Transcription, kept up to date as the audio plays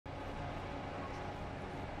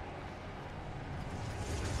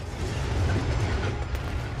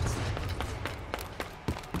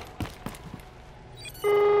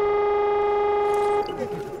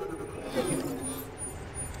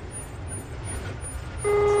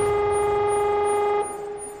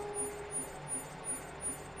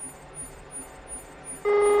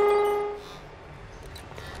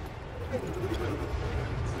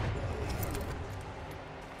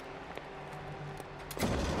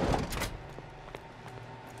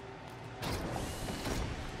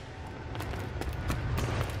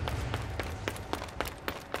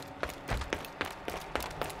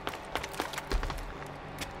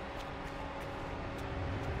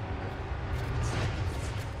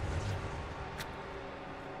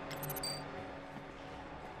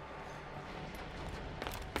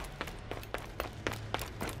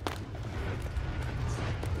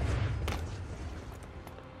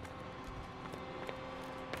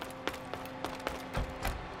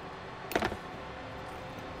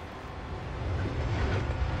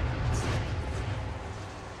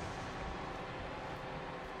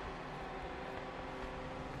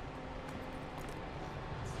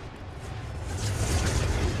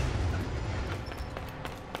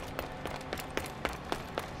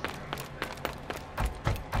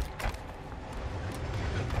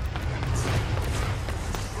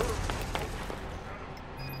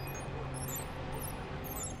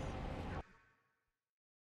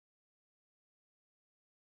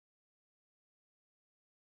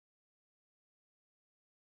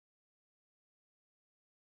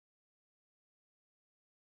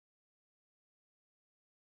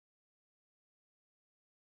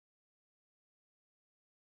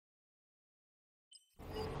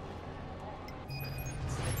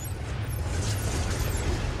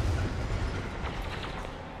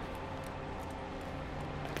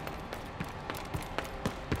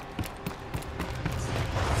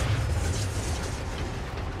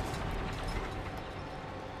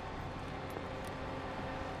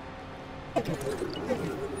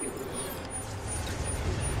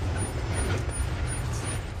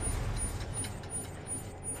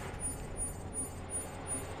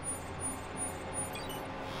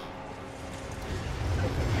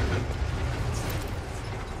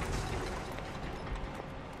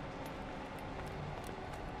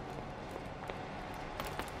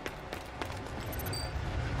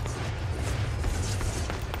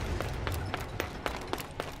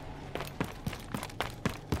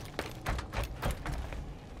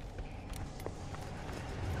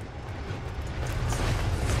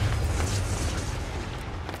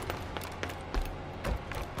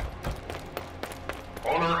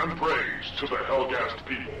Honor and praise to the Helghast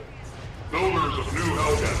people, builders of New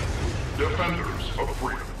Helghast, defenders of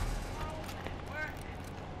freedom. Work.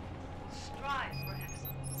 Strive for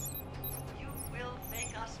excellence. You will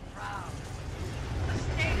make us proud. The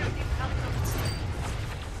state of the Killzone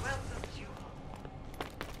welcomes you home.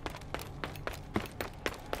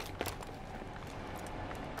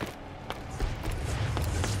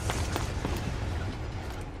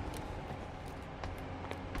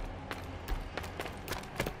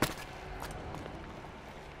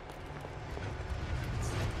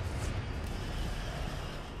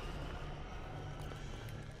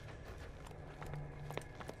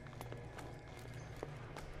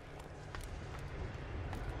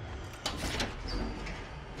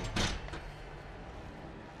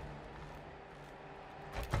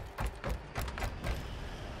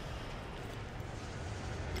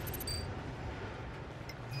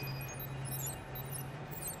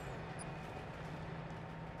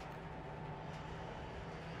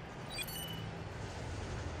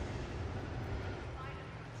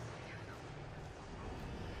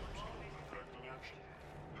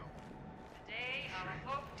 Today, our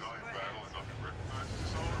hopes were answered.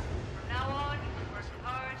 From now on, you will work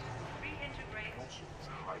hard to reintegrate,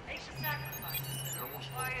 make the sacrifices that are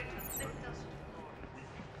required to lift us to glory.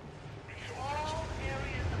 All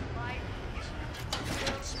areas of life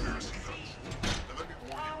will succeed. And let me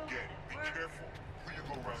warn you again, be careful who you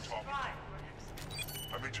go around talking Strive to. for excellence.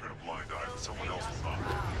 I may turn a blind eye, but someone Make else us will not.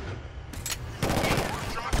 proud. The state of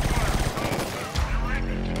Shots fired!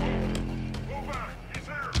 Move back! He's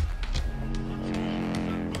here!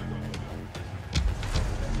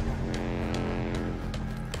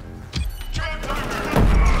 Shot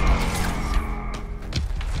timer!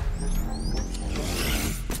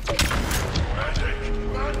 Magic!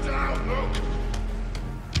 Man down! Look!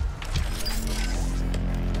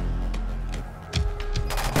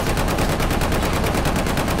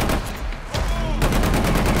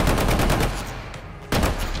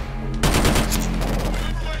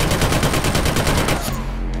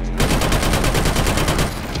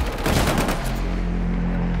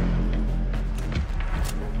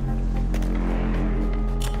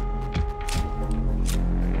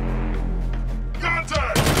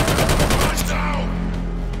 Contact! Man down!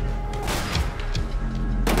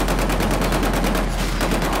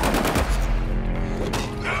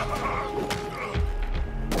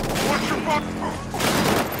 Watch your butt!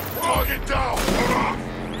 Oh, get down!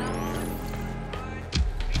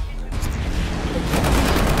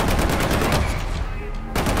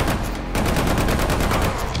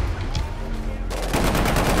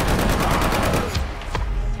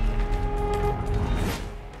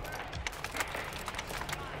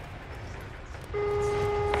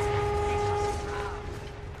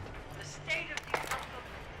 The state of the Killzone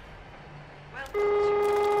welcomes you.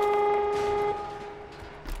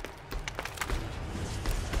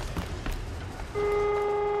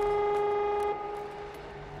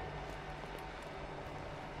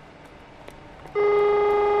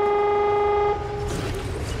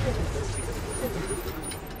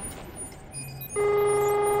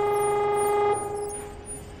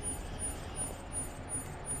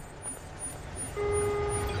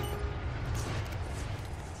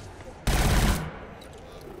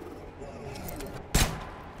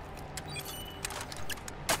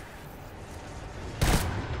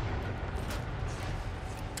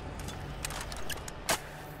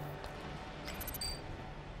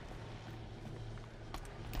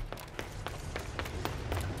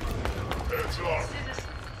 Heads up! Citizens,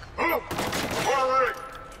 Oh! Firing!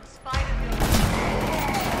 in spite of your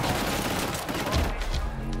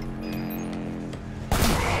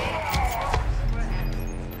hopes were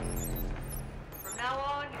answered. From now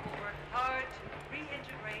on, you will work hard to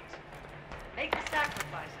reintegrate, make the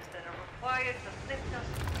sacrifices that are required to lift us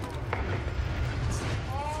to glory.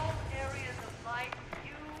 All areas of life,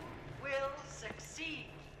 you will succeed.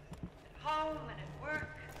 At home and at work,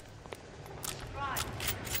 strive.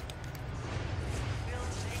 Will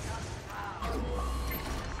make us proud. The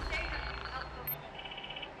state of the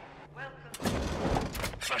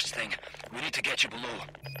capture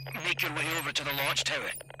below. Make your way over to the launch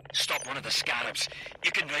tower. Stop one of the scarabs.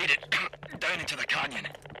 You can ride it down into the canyon.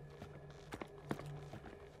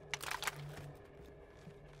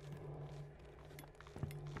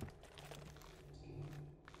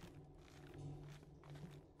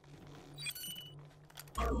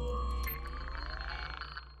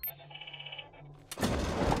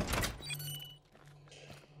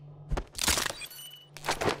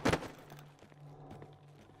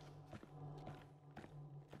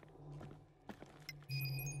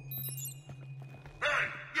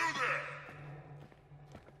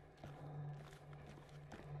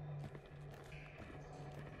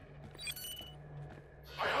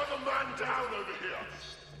 Down over here!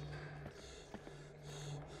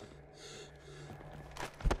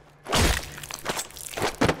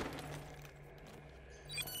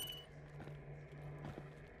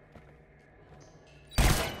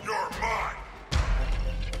 You're mine!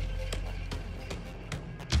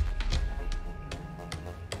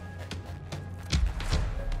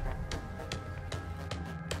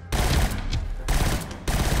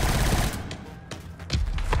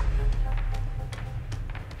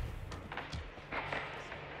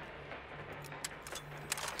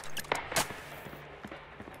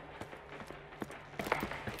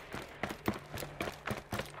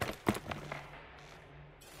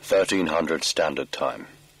 (1300 Standard Time).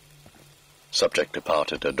 Subject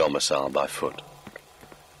departed her domicile by foot.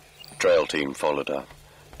 Trail team followed her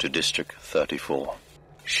to District 34.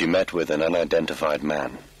 She met with an unidentified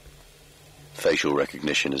man. Facial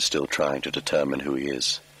recognition is still trying to determine who he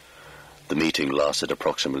is. The meeting lasted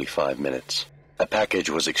approximately 5 minutes. A package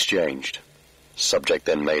was exchanged. Subject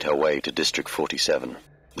then made her way to District 47.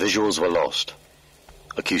 Visuals were lost.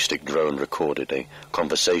 Acoustic drone recorded a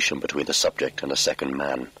conversation between the subject and a second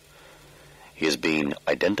man. He has been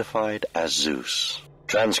identified as Zeus.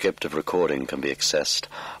 Transcript of recording can be accessed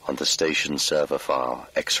on the station server file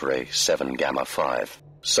X-ray 7 Gamma 5.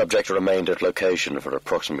 Subject remained at location for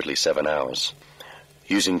approximately 7 hours.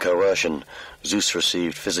 Using coercion, Zeus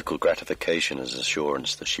received physical gratification as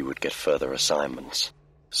assurance that she would get further assignments.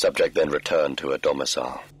 Subject then returned to her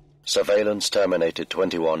domicile. Surveillance terminated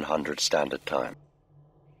 2100 Standard Time.